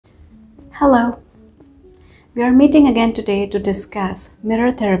Hello. We are meeting again today to discuss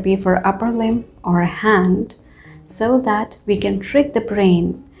mirror therapy for upper limb or hand so that we can trick the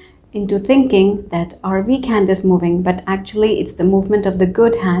brain into thinking that our weak hand is moving, but actually it's the movement of the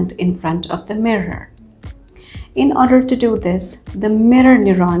good hand in front of the mirror. In order to do this, the mirror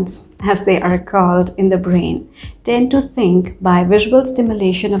neurons, as they are called in the brain, tend to think by visual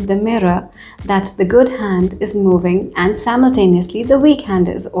stimulation of the mirror that the good hand is moving and simultaneously the weak hand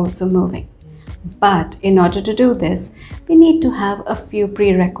is also moving. But in order to do this, we need to have a few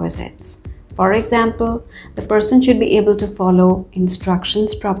prerequisites. For example, the person should be able to follow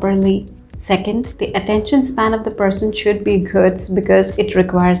instructions properly. Second, the attention span of the person should be good because it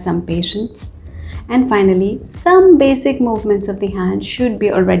requires some patience. And finally, some basic movements of the hand should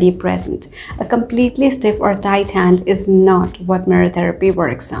be already present. A completely stiff or tight hand is not what mirror therapy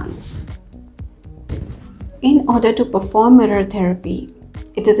works on. In order to perform mirror therapy,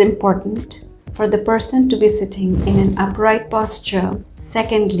 it is important for the person to be sitting in an upright posture.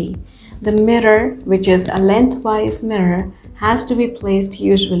 Secondly, the mirror, which is a lengthwise mirror, has to be placed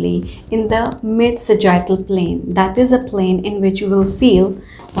usually in the mid-sagittal plane. That is a plane in which you will feel,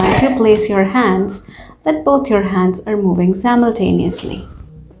 once you place your hands, that both your hands are moving simultaneously.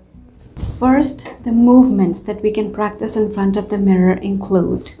 First, the movements that we can practice in front of the mirror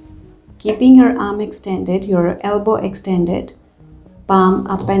include keeping your arm extended, your elbow extended, palm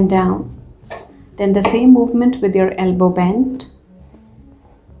up and down. Then the same movement with your elbow bent.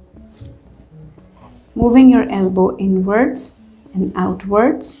 Moving your elbow inwards and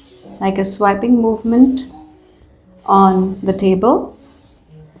outwards like a swiping movement on the table.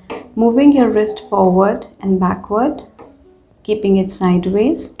 Moving your wrist forward and backward, keeping it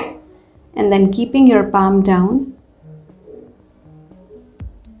sideways, and then keeping your palm down.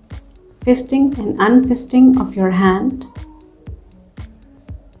 Fisting and unfisting of your hand.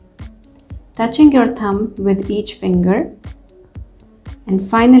 Touching your thumb with each finger. And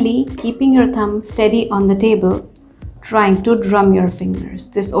finally, keeping your thumb steady on the table, trying to drum your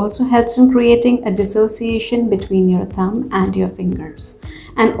fingers. This also helps in creating a dissociation between your thumb and your fingers,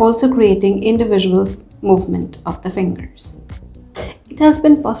 and also creating individual movement of the fingers. It has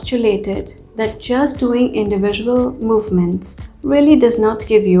been postulated that just doing individual movements really does not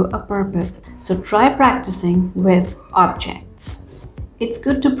give you a purpose, so try practicing with objects. It's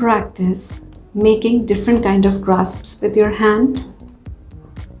good to practice making different kind of grasps with your hand.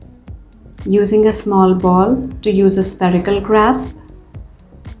 Using a small ball to use a spherical grasp.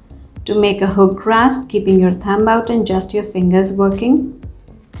 To make a hook grasp, keeping your thumb out and just your fingers working.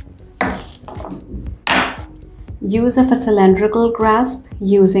 Use of a cylindrical grasp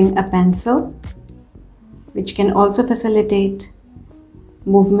using a pencil, which can also facilitate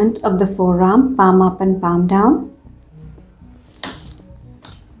movement of the forearm, palm up and palm down.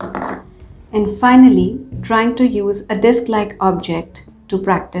 And finally, trying to use a disc-like object to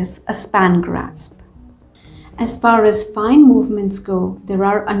practice a span grasp. As far as fine movements go, there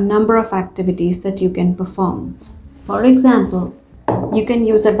are a number of activities that you can perform. For example, you can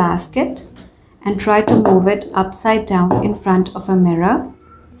use a basket and try to move it upside down in front of a mirror,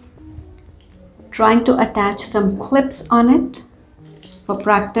 trying to attach some clips on it for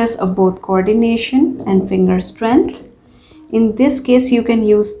practice of both coordination and finger strength. In this case, you can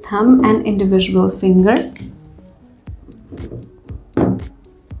use thumb and individual finger,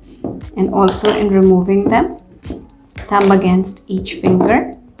 and also in removing them, thumb against each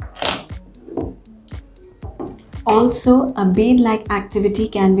finger. Also, a bead-like activity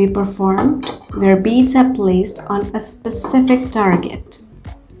can be performed where beads are placed on a specific target,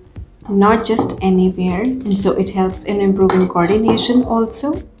 not just anywhere, and so it helps in improving coordination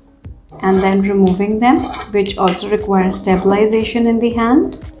also. And then removing them, which also requires stabilization in the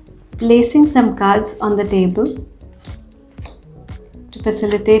hand. Placing some cards on the table to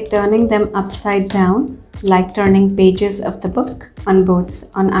facilitate turning them upside down, like turning pages of the book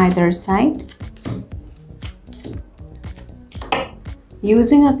on either side.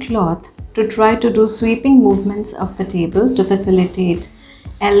 Using a cloth to try to do sweeping movements of the table to facilitate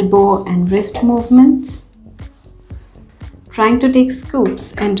elbow and wrist movements. Trying to take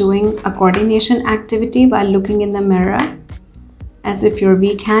scoops and doing a coordination activity while looking in the mirror, as if your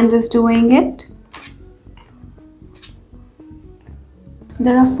weak hand is doing it.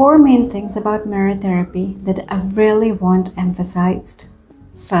 There are four main things about mirror therapy that I really want emphasized.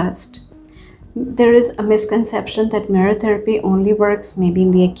 First, there is a misconception that mirror therapy only works maybe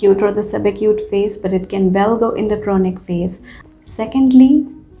in the acute or the subacute phase, but it can well go in the chronic phase. Secondly,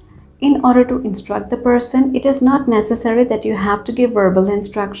 in order to instruct the person, it is not necessary that you have to give verbal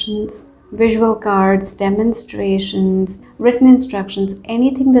instructions. Visual cards, demonstrations, written instructions,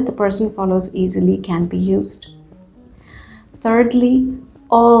 anything that the person follows easily can be used. Thirdly,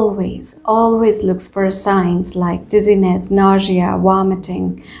 always looks for signs like dizziness, nausea,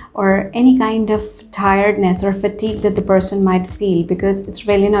 vomiting, or any kind of tiredness or fatigue that the person might feel, because it's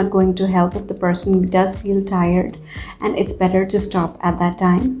really not going to help if the person does feel tired, and it's better to stop at that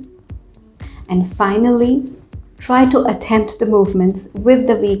time. And finally, try to attempt the movements with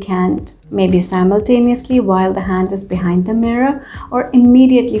the weak hand, maybe simultaneously while the hand is behind the mirror or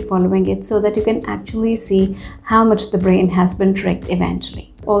immediately following it, so that you can actually see how much the brain has been tricked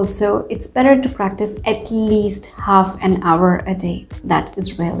eventually. Also, it's better to practice at least half an hour a day. That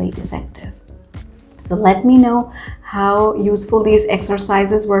is really effective. So let me know how useful these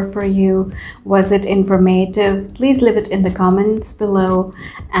exercises were for you. Was it informative? Please leave it in the comments below,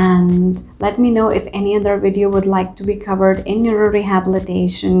 and let me know if any other video would like to be covered in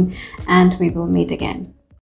neurorehabilitation, and we will meet again.